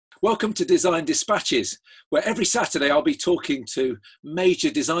Welcome to Design Dispatches, where every Saturday I'll be talking to major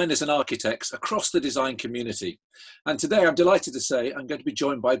designers and architects across the design community. And today I'm delighted to say I'm going to be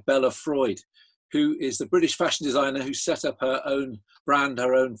joined by Bella Freud, who is the British fashion designer who set up her own brand,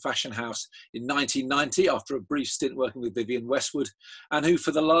 her own fashion house in 1990 after a brief stint working with Vivienne Westwood, and who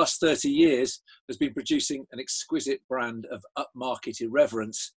for the last 30 years has been producing an exquisite brand of upmarket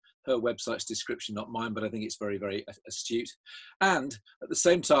irreverence. Her website's description, not mine, but I think it's very, very astute. And at the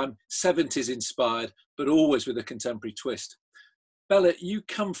same time, 70s inspired, but always with a contemporary twist. Bella, you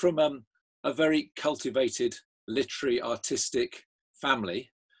come from a very cultivated, literary, artistic family.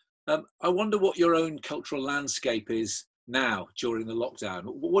 I wonder what your own cultural landscape is now during the lockdown.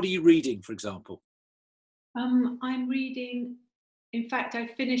 What are you reading, for example? I'm reading, in fact, I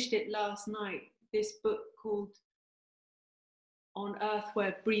finished it last night, this book called On Earth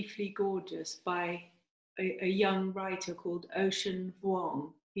We're Briefly Gorgeous by a young writer called Ocean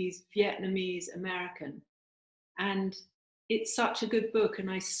Vuong. He's Vietnamese American. And it's such a good book,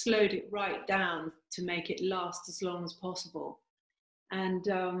 and I slowed it right down to make it last as long as possible.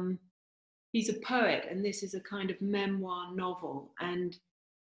 And he's a poet, and this is a kind of memoir novel. And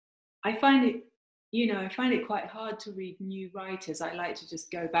I find it quite hard to read new writers. I like to just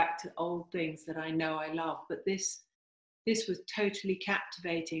go back to old things that I know I love. But this was totally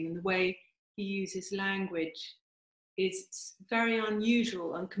captivating, and the way he uses language is very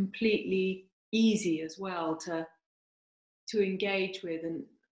unusual and completely easy as well to engage with. And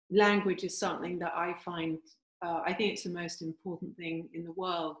language is something that I find, I think it's the most important thing in the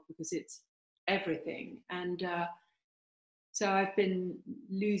world because it's everything. And so I've been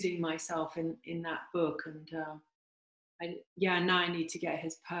losing myself in that book, and now I need to get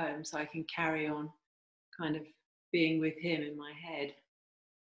his poem so I can carry on kind of being with him in my head.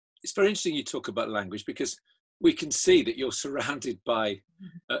 It's very interesting you talk about language, because we can see that you're surrounded by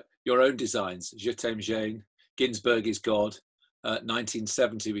your own designs. Je t'aime Jane, Ginsberg is God,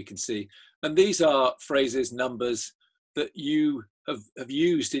 1970 we can see. And these are phrases, numbers that you have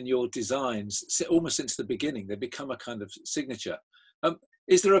used in your designs almost since the beginning. They become a kind of signature.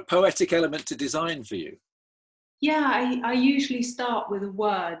 Is there a poetic element to design for you? Yeah, I usually start with a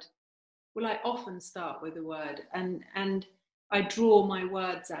word. Well, I often start with a word, and I draw my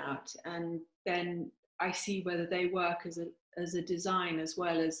words out, and then I see whether they work as a design as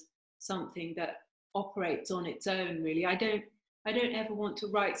well as something that operates on its own. Really, I don't ever want to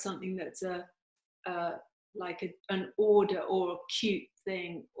write something that's an order or a cute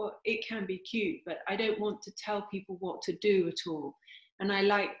thing. Well, it can be cute, but I don't want to tell people what to do at all. And I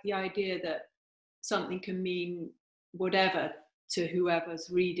like the idea that something can mean whatever to whoever's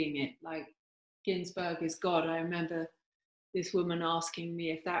reading it. Like Ginsberg is God. I remember this woman asking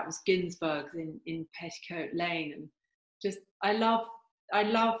me if that was Ginsberg's in Petticoat Lane, and just I love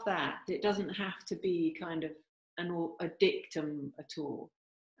that. It doesn't have to be kind of a dictum at all.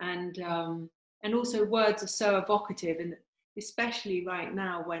 And also words are so evocative, and especially right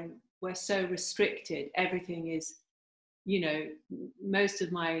now when we're so restricted. Everything is, most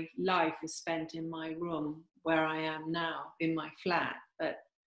of my life is spent in my room where I am now, in my flat.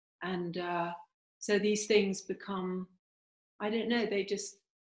 So these things become, I don't know, they just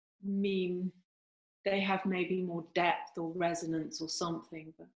mean they have maybe more depth or resonance or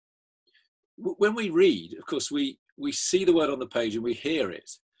something. But When we read, of course, we see the word on the page and we hear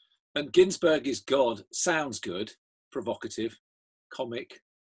it. And Ginsberg is God sounds good, provocative, comic.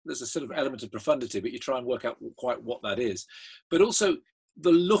 There's a sort of element of profundity, but you try and work out quite what that is. But also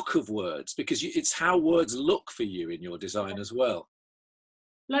the look of words, because it's how words look for you in your design as well.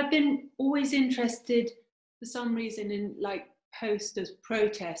 Well, I've been always interested for some reason in like posters,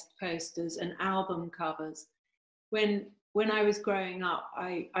 protest posters and album covers. When I was growing up,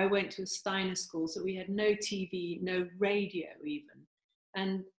 I went to a Steiner school, so we had no TV, no radio even.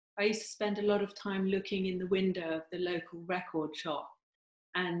 And I used to spend a lot of time looking in the window of the local record shop.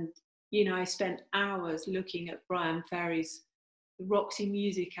 And, I spent hours looking at Brian Ferry's Roxy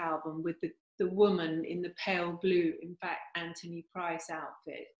Music album with the woman in the pale blue, in fact, Anthony Price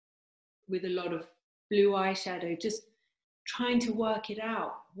outfit, with a lot of blue eyeshadow, just trying to work it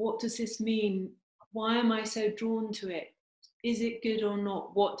out. What does this mean? Why am I so drawn to it? Is it good or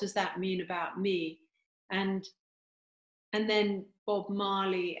not? What does that mean about me? And then Bob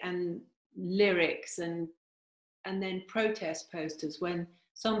Marley and lyrics, and then protest posters. When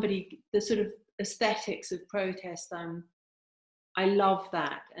the sort of aesthetics of protest, I love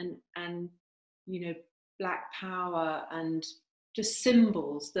that, and Black Power, and just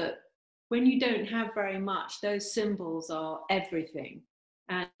symbols that when you don't have very much, those symbols are everything.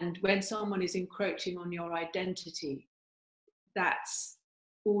 And when someone is encroaching on your identity, that's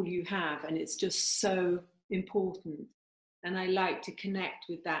all you have, and it's just so important. And I like to connect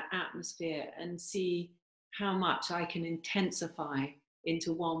with that atmosphere and see how much I can intensify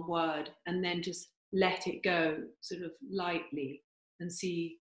into one word and then just let it go sort of lightly and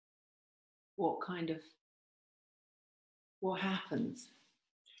see what happens.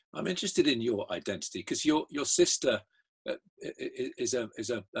 I'm interested in your identity because your sister is a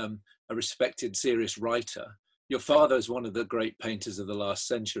respected, serious writer. Your father is one of the great painters of the last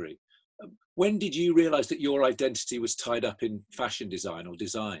century. When did you realise that your identity was tied up in fashion design or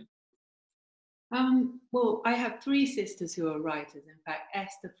design? Well, I have three sisters who are writers, in fact,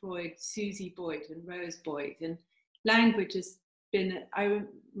 Esther Freud, Susie Boyd, and Rose Boyd. And language has been,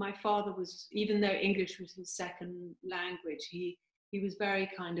 my father was, even though English was his second language, he was very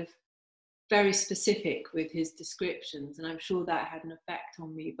specific with his descriptions, and I'm sure that had an effect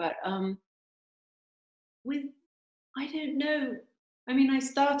on me. But I don't know. I mean, I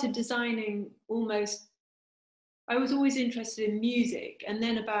started designing I was always interested in music, and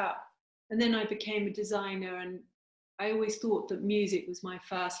then I became a designer, and I always thought that music was my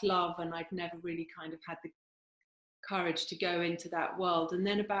first love, and I'd never really kind of had the courage to go into that world. And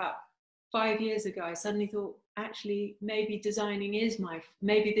then about 5 years ago, I suddenly thought, actually, maybe designing is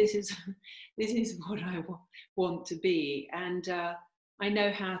maybe this is what I want to be. And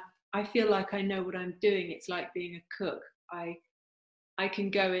I feel like I know what I'm doing. It's like being a cook. I can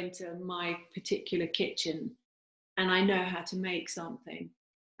go into my particular kitchen and I know how to make something.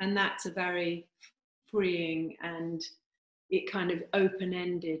 And that's a very freeing and it kind of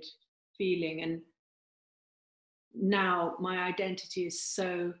open-ended feeling. And now my identity is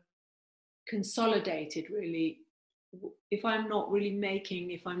so consolidated, really. If I'm not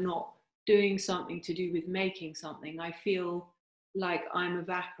doing something to do with making something, I feel like I'm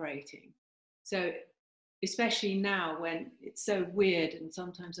evaporating. So especially now when it's so weird and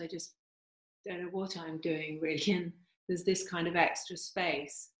sometimes I just don't know what I'm doing really, and there's this kind of extra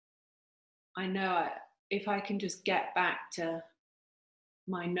space, I know if I can just get back to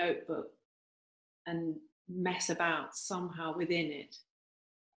my notebook and mess about somehow within it,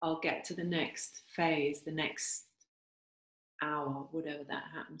 I'll get to the next phase, the next hour, whatever that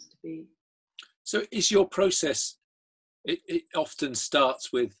happens to be. So is your process, it often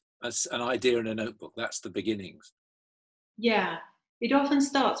starts with an idea in a notebook. That's the beginnings. Yeah, it often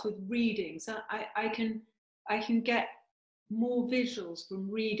starts with reading. So I can get more visuals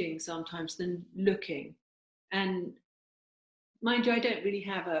from reading sometimes than looking. And mind you, I don't really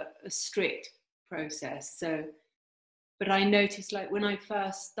have a strict process. So, but I noticed, like when I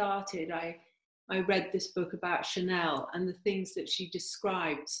first started, I read this book about Chanel, and the things that she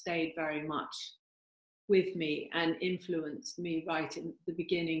described stayed very much with me and influenced me right in the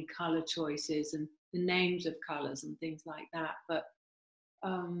beginning, color choices and the names of colors and things like that. But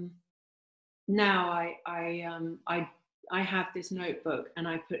now I have this notebook and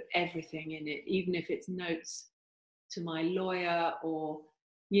I put everything in it, even if it's notes to my lawyer or,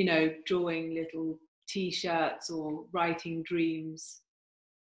 you know, drawing little t-shirts or writing dreams.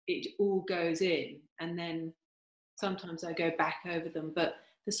 It all goes in, and then sometimes I go back over them. But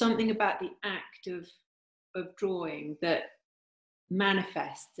there's something about the act of drawing that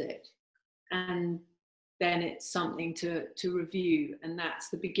manifests it, and then it's something to review, and that's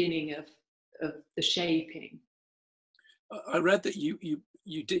the beginning of the shaping. I read that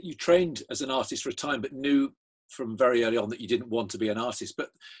you trained as an artist for a time, but knew from very early on that you didn't want to be an artist.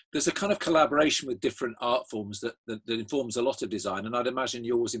 But there's a kind of collaboration with different art forms that informs a lot of design, and I'd imagine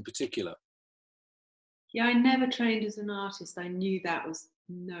yours in particular. Yeah, I never trained as an artist. I knew that was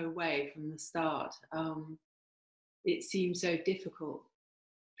no way from the start. It seemed so difficult,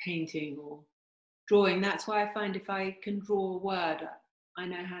 painting or drawing. That's why I find if I can draw a word, I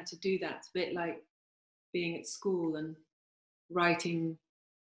know how to do that. It's a bit like being at school and writing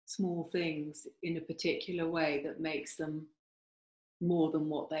small things in a particular way that makes them more than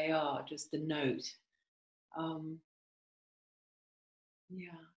what they are, just a note.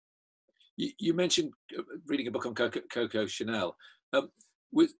 Yeah. You mentioned reading a book on Coco Chanel.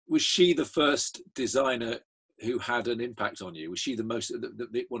 Was she the first designer who had an impact on you? Was she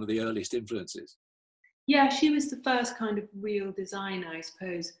one of the earliest influences? Yeah, she was the first kind of real designer, I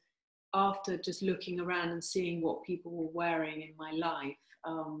suppose, after just looking around and seeing what people were wearing in my life,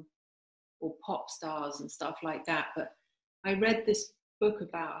 or pop stars and stuff like that. But I read this book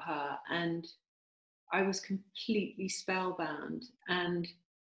about her and I was completely spellbound and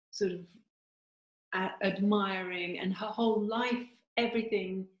sort of admiring, and her whole life,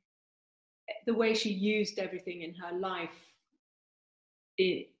 everything, the way she used everything in her life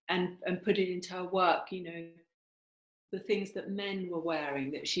and put it into her work, you know, the things that men were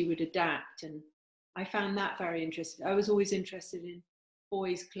wearing that she would adapt, and I found that very interesting. I was always interested in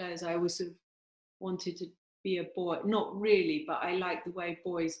boys' clothes. I always sort of wanted to be a boy, not really, but I liked the way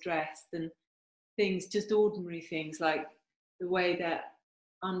boys dressed, and things, just ordinary things like the way their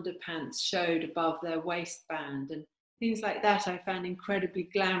underpants showed above their waistband and things like that. I found incredibly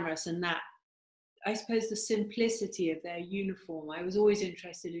glamorous, and that, I suppose, the simplicity of their uniform. I was always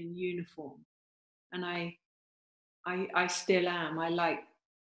interested in uniform, and I still am. I like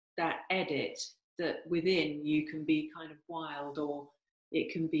that edit, that within you can be kind of wild, or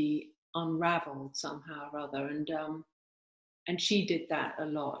it can be unraveled somehow or other. And she did that a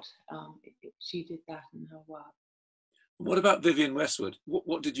lot. She did that in her work. What about Vivienne Westwood?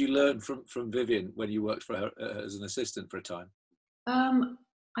 What did you learn from Vivienne when you worked for her as an assistant for a time?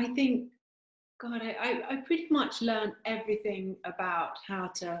 I think, God, I pretty much learned everything about how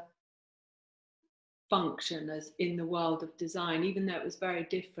to function as in the world of design, even though it was very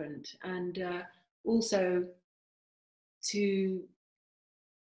different. And also to,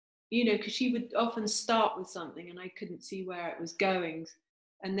 you know, because she would often start with something and I couldn't see where it was going.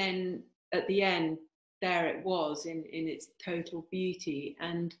 And then at the end, there it was in its total beauty.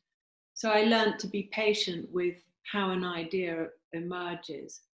 And so I learned to be patient with how an idea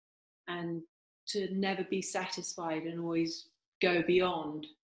emerges, and to never be satisfied and always go beyond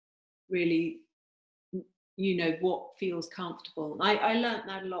really, you know, what feels comfortable. I learned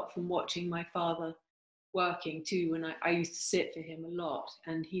that a lot from watching my father working too, when I used to sit for him a lot,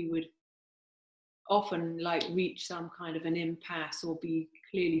 and he would often like reach some kind of an impasse or be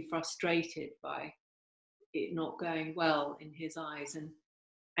clearly frustrated by it not going well in his eyes,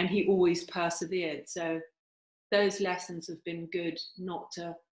 and he always persevered. So those lessons have been good, not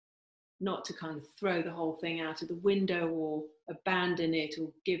to kind of throw the whole thing out of the window or abandon it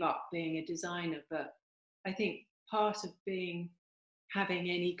or give up being a designer. But I think part of having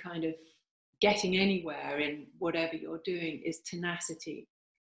any kind of getting anywhere in whatever you're doing is tenacity,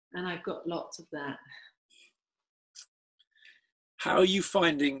 and I've got lots of that. How are you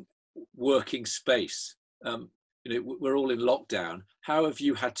finding working space? You know, we're all in lockdown. How have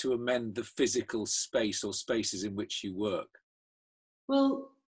you had to amend the physical space or spaces in which you work?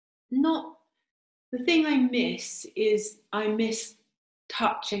 Well, the thing I miss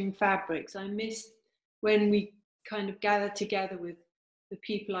touching fabrics. I miss when we kind of gather together with the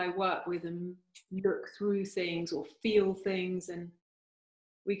people I work with and look through things or feel things, and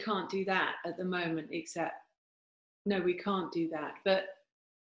we can't do that at the moment, we can't do that. But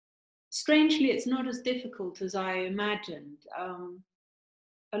strangely, it's not as difficult as I imagined.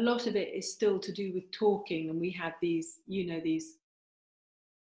 A lot of it is still to do with talking, and we have these, you know, these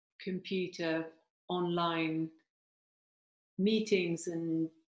computer online meetings and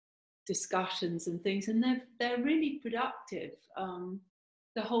discussions and things, and they're really productive.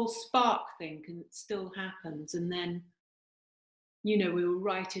 The whole spark thing still happens, and then, you know, we were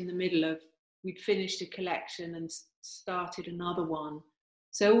right in the middle of, we'd finished a collection and started another one.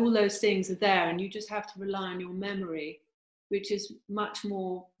 So all those things are there, and you just have to rely on your memory, which is much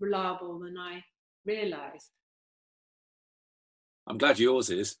more reliable than I realized. I'm glad yours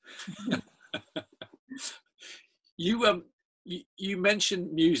is. You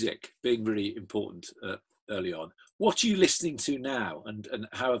mentioned music being really important early on. What are you listening to now, and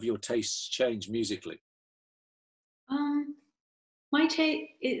how have your tastes changed musically? My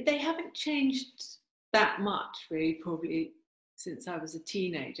taste, they haven't changed that much, really, probably since I was a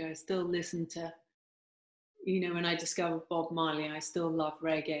teenager. I still listen to, you know, when I discovered Bob Marley, I still love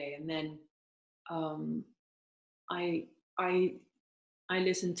reggae. And then I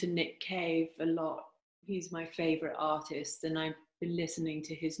listen to Nick Cave a lot. He's my favorite artist, and I've been listening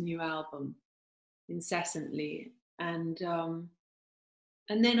to his new album incessantly. And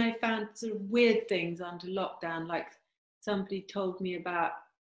then I found sort of weird things under lockdown, like somebody told me about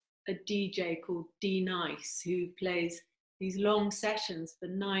a DJ called D Nice, who plays these long sessions for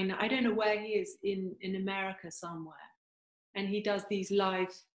 9, I don't know where he is, in America somewhere. And he does these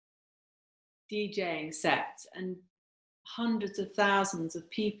live DJing sets, and hundreds of thousands of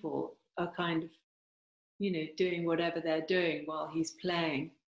people are kind of, you know, doing whatever they're doing while he's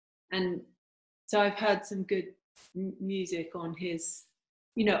playing. And so I've heard some good music on his,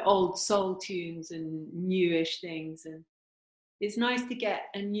 you know, old soul tunes and newish things. And it's nice to get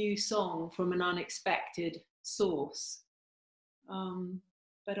a new song from an unexpected source.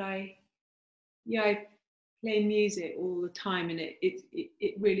 But I play music all the time, and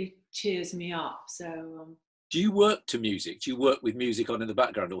it really cheers me up. So do you work to music? Do you work with music on in the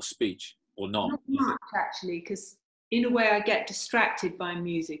background, or speech, or not? Not much, actually, because in a way I get distracted by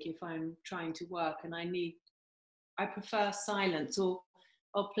music if I'm trying to work, and I I prefer silence, or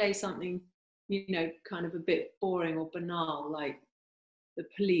I'll play something, you know, kind of a bit boring or banal, like The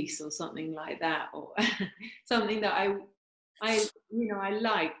Police or something like that, or something that I you know, I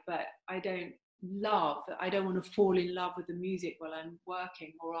like, but I don't love. I don't want to fall in love with the music while I'm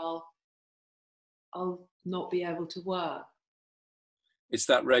working, or I'll not be able to work. It's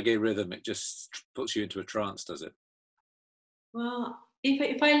that reggae rhythm, it just puts you into a trance, does it? Well,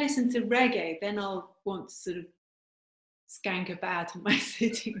 if I listen to reggae, then I'll want to sort of skank about in my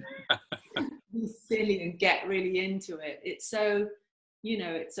sitting, be silly and get really into it. It's so, you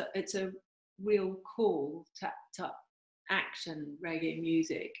know, it's a real call to action, reggae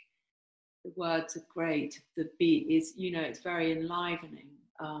music. The words are great. The beat is, you know, it's very enlivening.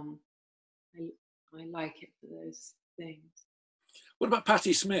 I, I like it for those things. What about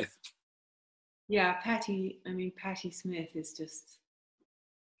Patti Smith? Yeah, Patti Smith is just,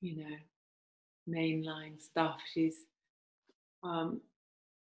 you know, mainline stuff. She's,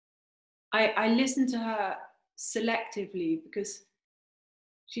 I listen to her selectively because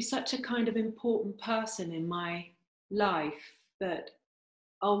she's such a kind of important person in my life that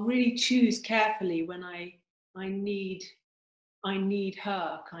I'll really choose carefully when I need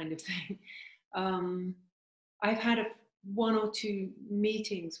her, kind of thing. I've had one or two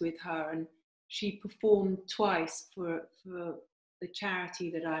meetings with her, and she performed twice for the charity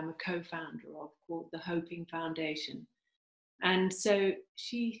that I'm a co-founder of, called the Hoping Foundation. And so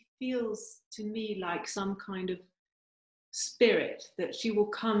she feels to me like some kind of spirit that she will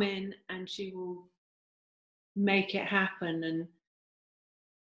come in and she will make it happen and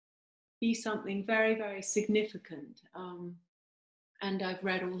be something very, very significant. And I've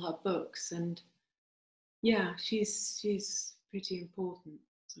read all her books, and yeah, she's pretty important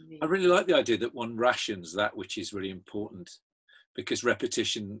to me. I really like the idea that one rations that which is really important, because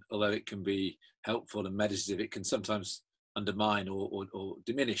repetition, although it can be helpful and meditative, it can sometimes undermine or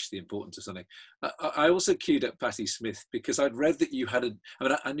diminish the importance of something. I also queued up Patti Smith because I'd read that you had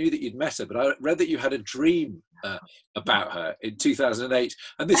I knew that you'd met her, but I read that you had a dream about her in 2008,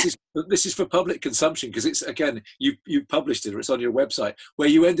 and this is for public consumption, because it's, again, you published it, or it's on your website, where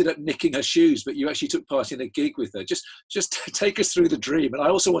you ended up nicking her shoes, but you actually took part in a gig with her. Just take us through the dream. And I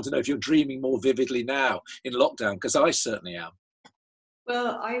also want to know if you're dreaming more vividly now in lockdown, because I certainly am.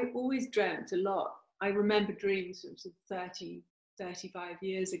 Well, I always dreamt a lot. I remember dreams from 30, 35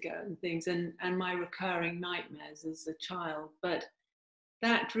 years ago and things, and my recurring nightmares as a child. But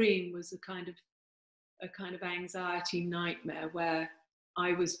that dream was a kind of anxiety nightmare where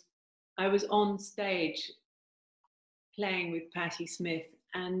I was on stage playing with Patti Smith,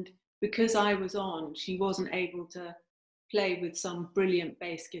 and because I was on, she wasn't able to play with some brilliant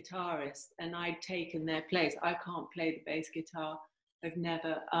bass guitarist, and I'd taken their place. I can't play the bass guitar. I've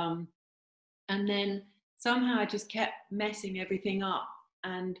never. And then somehow I just kept messing everything up.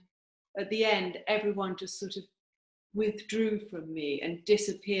 And at the end, everyone just sort of withdrew from me and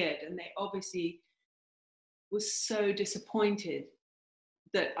disappeared. And they obviously was so disappointed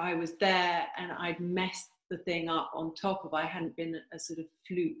that I was there and I'd messed the thing up on top of, I hadn't been a sort of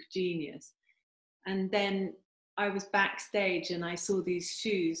fluke genius. And then I was backstage and I saw these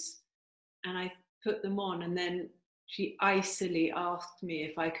shoes and I put them on, and then she icily asked me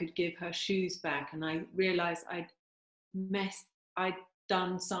if I could give her shoes back, and I realized I'd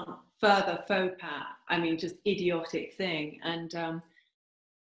done some further faux pas, just idiotic thing. And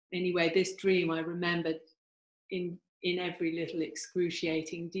anyway, this dream I remembered in every little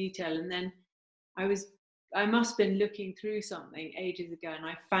excruciating detail. And then I must have been looking through something ages ago and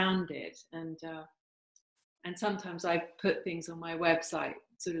I found it. And sometimes I put things on my website,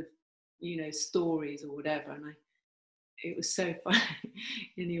 sort of, stories or whatever, and it was so fun.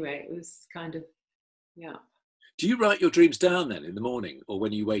 Anyway, it was kind of, yeah. Do you write your dreams down then in the morning, or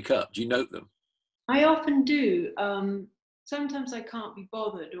when you wake up? Do you note them? I often do. Sometimes I can't be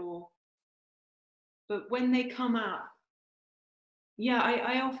bothered, but when they come out, yeah,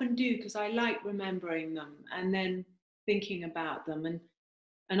 I often do, because I like remembering them and then thinking about them,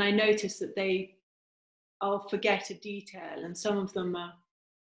 and I notice that I'll forget a detail, and some of them are.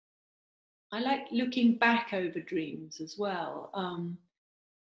 I like looking back over dreams as well.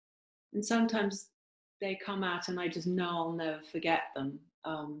 And sometimes they come out and I just know I'll never forget them.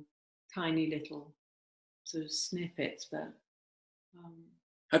 Tiny little sort of snippets, but.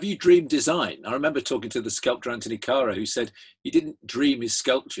 Have you dreamed design? I remember talking to the sculptor Anthony Cara, who said he didn't dream his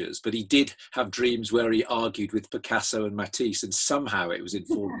sculptures, but he did have dreams where he argued with Picasso and Matisse, and somehow it was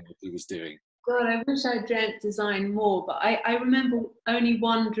informing what he was doing. God, I wish I dreamt design more, but I remember only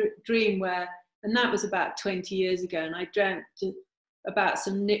one dream and that was about 20 years ago, and I dreamt about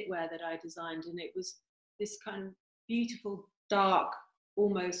some knitwear that I designed, and it was this kind of beautiful dark,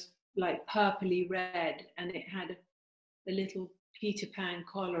 almost like purpley red, and it had a little Peter Pan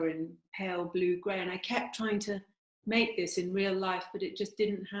collar in pale blue grey. And I kept trying to make this in real life, but it just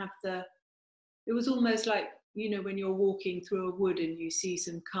didn't have it was almost like, you know, when you're walking through a wood and you see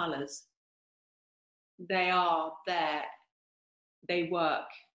some colours, they are there, they work,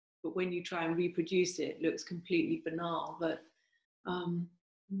 but when you try and reproduce it, it looks completely banal. But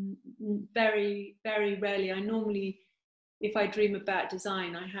very, very rarely, I normally, if I dream about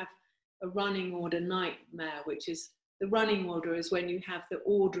design, I have a running order nightmare, which is, the running order is when you have the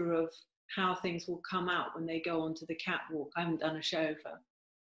order of how things will come out when they go onto the catwalk. I haven't done a show for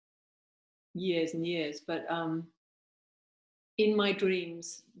years and years, but in my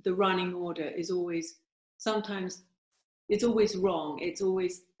dreams, the running order is always, sometimes it's always wrong. It's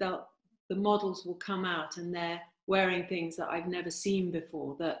always the models will come out and they're wearing things that I've never seen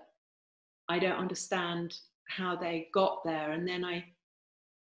before, that I don't understand how they got there. And then I'm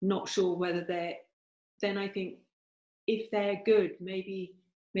not sure whether then I think, if they're good, maybe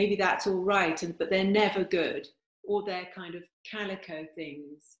that's all right, but they're never good, or they're kind of calico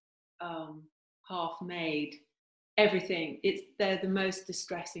things, half made, everything. They're the most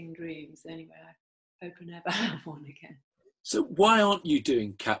distressing dreams. Anyway, I hope I never have one again. So why aren't you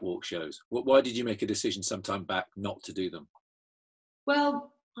doing catwalk shows? Why did you make a decision some time back not to do them?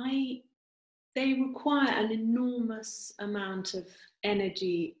 Well, they require an enormous amount of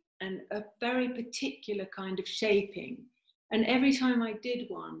energy and a very particular kind of shaping. And every time I did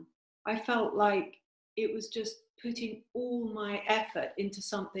one, I felt like it was just putting all my effort into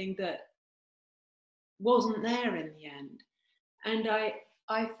something that wasn't there in the end. And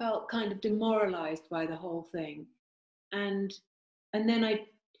I felt kind of demoralized by the whole thing. And then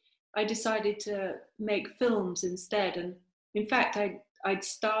I decided to make films instead. And in fact, I'd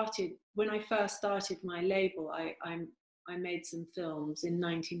started, when I first started my label, I made some films in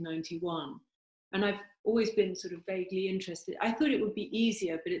 1991, and I've always been sort of vaguely interested. I thought it would be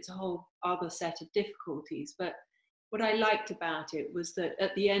easier, but it's a whole other set of difficulties. But what I liked about it was that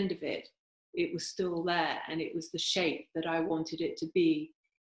at the end of it, it was still there, and it was the shape that I wanted it to be.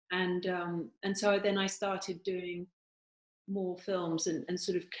 And so then I started doing more films and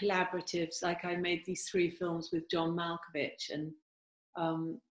sort of collaboratives. Like I made these 3 films with John Malkovich, and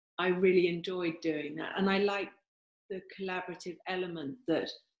I really enjoyed doing that. And I liked the collaborative element, that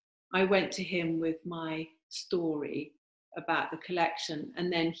I went to him with my story about the collection,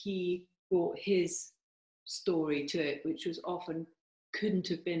 and then he brought his story to it, which was often couldn't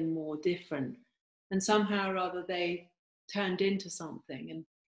have been more different. And somehow or other they turned into something.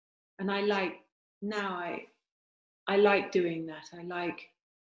 And I like, now I like doing that. I like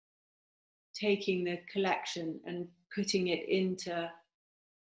taking the collection and putting it into,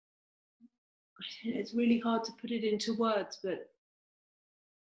 it's really hard to put it into words, but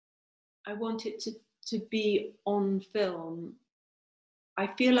I want it to be on film. I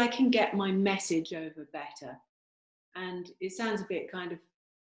feel I can get my message over better. And it sounds a bit kind of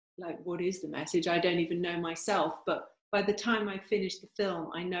like, what is the message? I don't even know myself, but by the time I finish the film,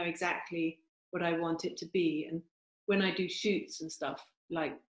 I know exactly what I want it to be. And when I do shoots and stuff,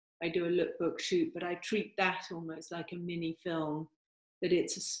 like I do a lookbook shoot, but I treat that almost like a mini film, that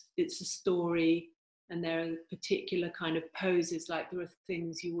it's a story, and there are particular kind of poses, like there are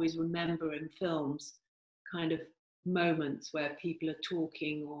things you always remember in films, kind of moments where people are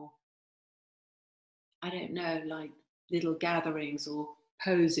talking, or I don't know, like little gatherings or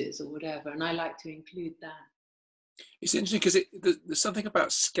poses or whatever, and I like to include that. It's interesting because there's something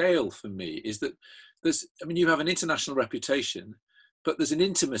about scale for me, is that you have an international reputation, but there's an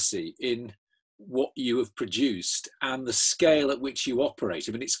intimacy in what you have produced and the scale at which you operate.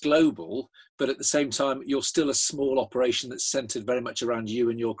 I mean, it's global, but at the same time, you're still a small operation that's centered very much around you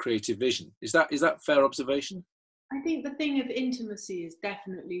and your creative vision. Is that fair observation? I think the thing of intimacy is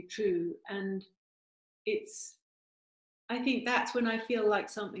definitely true. And I think that's when I feel like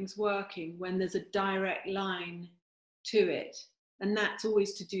something's working, when there's a direct line to it. And that's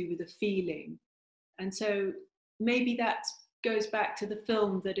always to do with the feeling. And so maybe that goes back to the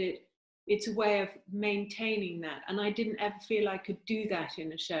film, that it's a way of maintaining that. And I didn't ever feel I could do that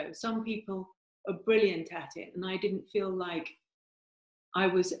in a show. Some people are brilliant at it, and I didn't feel like I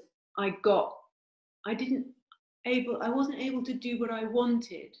wasn't able to do what I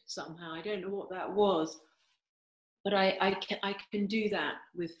wanted somehow. I don't know what that was, but I can do that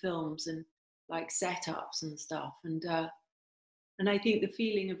with films and like setups and stuff. And I think the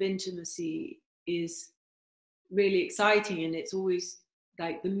feeling of intimacy is really exciting, and it's always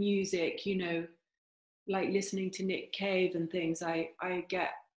like the music, you know, like listening to Nick Cave and things. I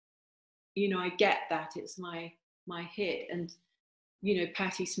get that it's my my hit. And you know,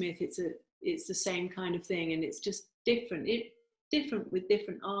 Patti Smith, it's the same kind of thing, and it's just different. Different with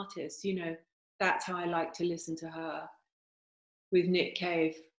different artists. You know, that's how I like to listen to her. With Nick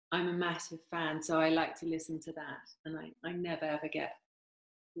Cave, I'm a massive fan, so I like to listen to that, and I never ever get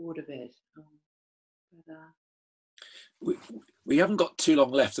bored of it. We haven't got too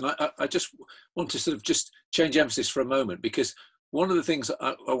long left, and I just want to sort of just change emphasis for a moment, because one of the things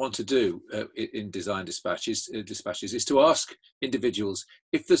I want to do in design dispatches is to ask individuals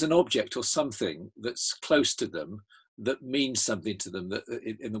if there's an object or something that's close to them that means something to them, that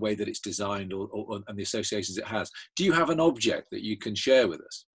in the way that it's designed and the associations it has. Do you have an object that you can share with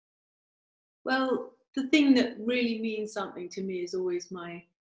us? Well, the thing that really means something to me is always my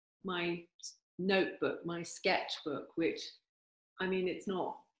notebook, my sketchbook, which, I mean, it's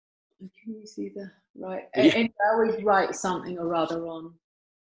not, can you see the right? Yeah. And I always write something or other on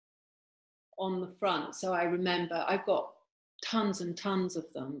the front. So I remember, I've got tons and tons of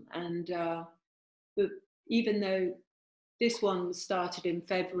them. And but even though this one was started in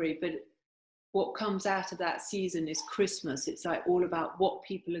February, but what comes out of that season is Christmas. It's like all about what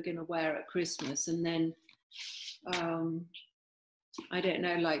people are going to wear at Christmas. And then, I don't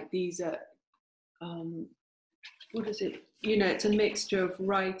know, like these are, what is it? You know, it's a mixture of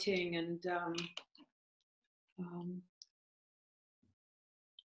writing and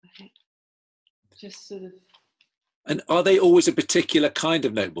just sort of. And are they always a particular kind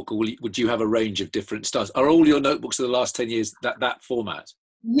of notebook, or would you have a range of different styles? Are all your notebooks of the last 10 years that format?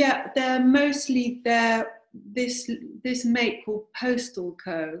 Yeah, this make called Postal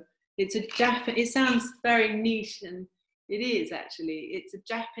Co. It's a it sounds very niche, and it is actually. It's a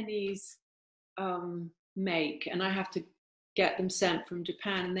Japanese make, and I have to get them sent from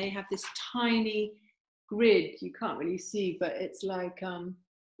Japan, and they have this tiny grid. You can't really see, but it's like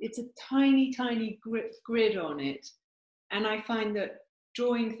it's a tiny grid on it, and I find that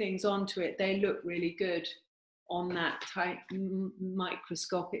drawing things onto it, they look really good on that tight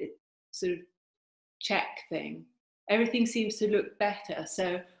microscopic sort of check thing. Everything seems to look better.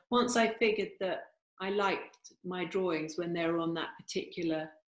 So once I figured that I liked my drawings when they were on that particular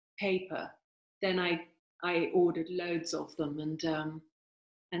paper, then I ordered loads of them, and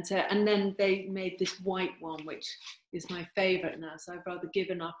then they made this white one, which is my favorite now. So I've rather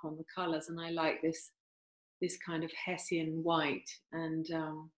given up on the colors, and I like this kind of Hessian white, and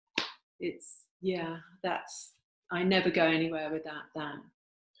it's, yeah, that's, I never go anywhere without that.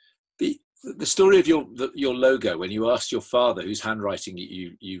 The story of your logo, when you asked your father, whose handwriting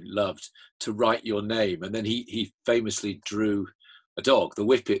you loved, to write your name, and then he famously drew a dog, the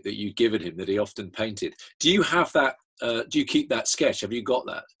whippet that you'd given him that he often painted. Do you have that? Do you keep that sketch? Have you got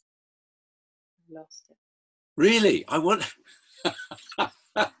that? I lost it. Really? I want.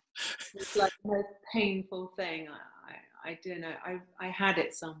 It's like the most painful thing. I don't know. I had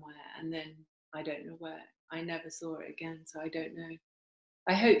it somewhere, and then I don't know where. I never saw it again, so I don't know.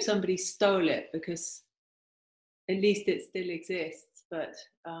 I hope somebody stole it, because at least it still exists. But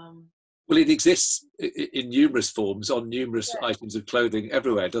well, it exists in numerous forms on numerous items of clothing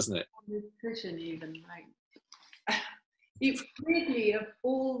everywhere, doesn't it? Nutrition, even, like it's weirdly, of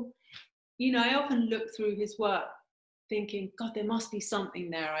all, you know, I often look through his work thinking, God, there must be something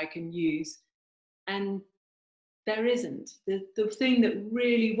there I can use, and there isn't. The thing that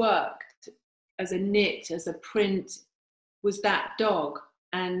really worked as a knit, as a print, was that dog.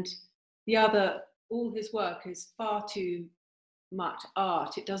 And the other, all his work is far too much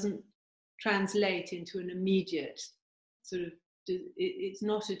art. It doesn't translate into an immediate sort of, it's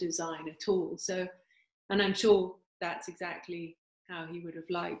not a design at all. So, and I'm sure that's exactly how he would have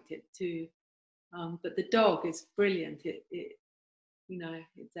liked it too. But the dog is brilliant. It you know,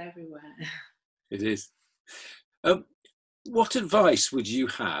 it's everywhere. It is. What advice would you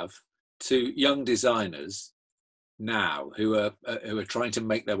have to young designers now who are trying to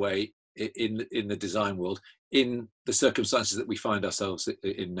make their way in the design world in the circumstances that we find ourselves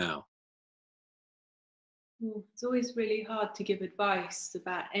in now? It's always really hard to give advice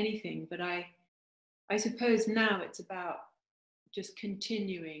about anything, but I suppose now it's about just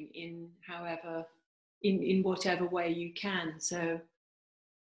continuing in whatever way you can. So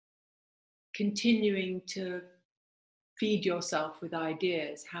continuing to feed yourself with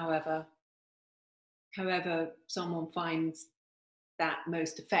ideas, however someone finds that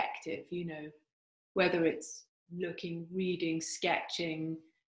most effective, you know, whether it's looking, reading, sketching,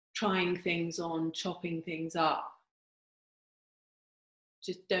 trying things on, chopping things up.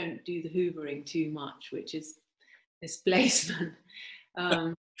 Just don't do the hoovering too much, which is displacement.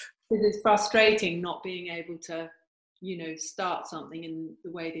 Because it's frustrating not being able to, you know, start something in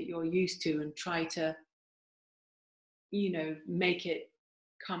the way that you're used to and try to you know, make it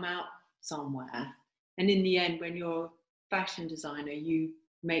come out somewhere. And in the end, when you're a fashion designer, you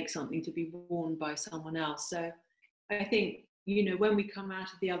make something to be worn by someone else. So I think, you know, when we come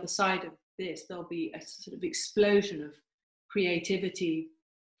out of the other side of this, there'll be a sort of explosion of creativity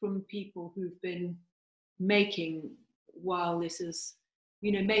from people who've been making while this is,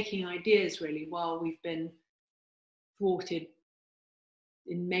 you know, making ideas really while we've been thwarted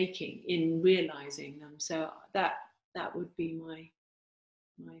in realizing them. So that would be my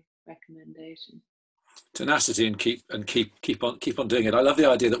recommendation. Tenacity, and keep on doing it. I love the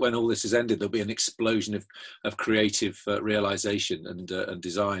idea that when all this is ended, there'll be an explosion of creative realization and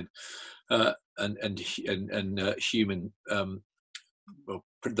design and human well,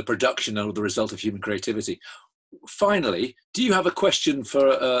 the production or the result of human creativity. Finally, do you have a question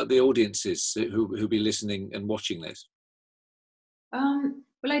for the audiences who'll be listening and watching this?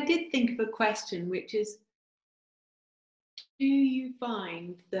 Well, I did think of a question, which is, do you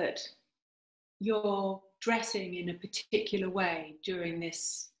find that you're dressing in a particular way during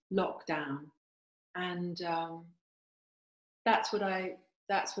this lockdown? And that's what I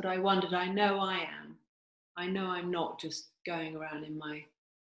wondered. I know I am. I know I'm not just going around in my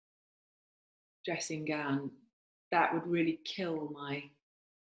dressing gown. That would really kill my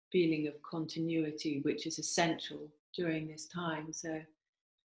feeling of continuity, which is essential during this time. So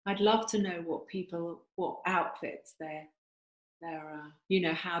I'd love to know what outfits they're you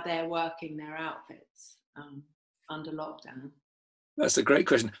know, how they're working their outfits under lockdown. That's a great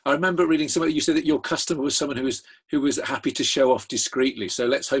question. I remember reading somewhere you said that your customer was someone who was happy to show off discreetly. So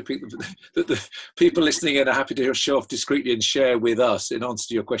let's hope that the people listening in are happy to show off discreetly and share with us, in answer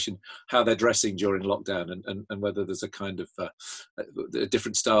to your question, how they're dressing during lockdown and whether there's a kind of a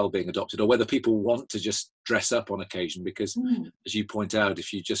different style being adopted, or whether people want to just dress up on occasion because, as you point out,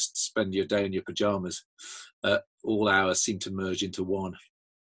 if you just spend your day in your pajamas, all hours seem to merge into one.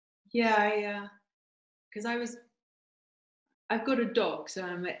 Yeah, because I've got a dog, so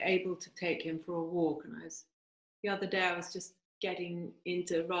I'm able to take him for a walk. And the other day I was just getting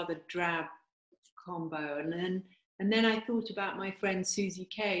into a rather drab combo, and then I thought about my friend Susie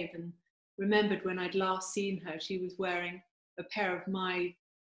Cave and remembered when I'd last seen her, she was wearing a pair of my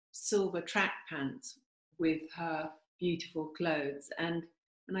silver track pants with her beautiful clothes, and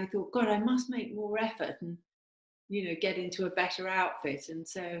I thought, God, I must make more effort and, you know, get into a better outfit. And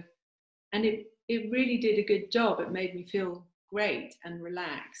so, and it really did a good job. It made me feel great and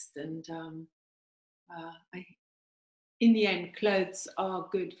relaxed. And in the end, clothes are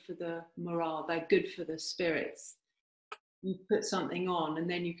good for the morale. They're good for the spirits. You put something on and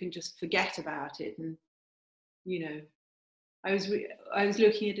then you can just forget about it. And, you know, I was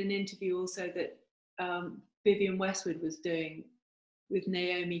looking at an interview also that Vivienne Westwood was doing with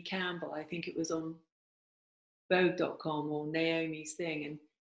Naomi Campbell. I think it was on Vogue.com or Naomi's thing.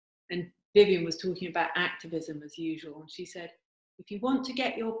 And Vivienne was talking about activism as usual. And she said, if you want to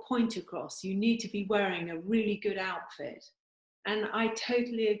get your point across, you need to be wearing a really good outfit. And I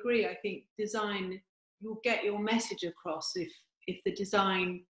totally agree. I think design, you'll get your message across if the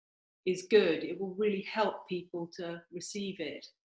design is good. It will really help people to receive it.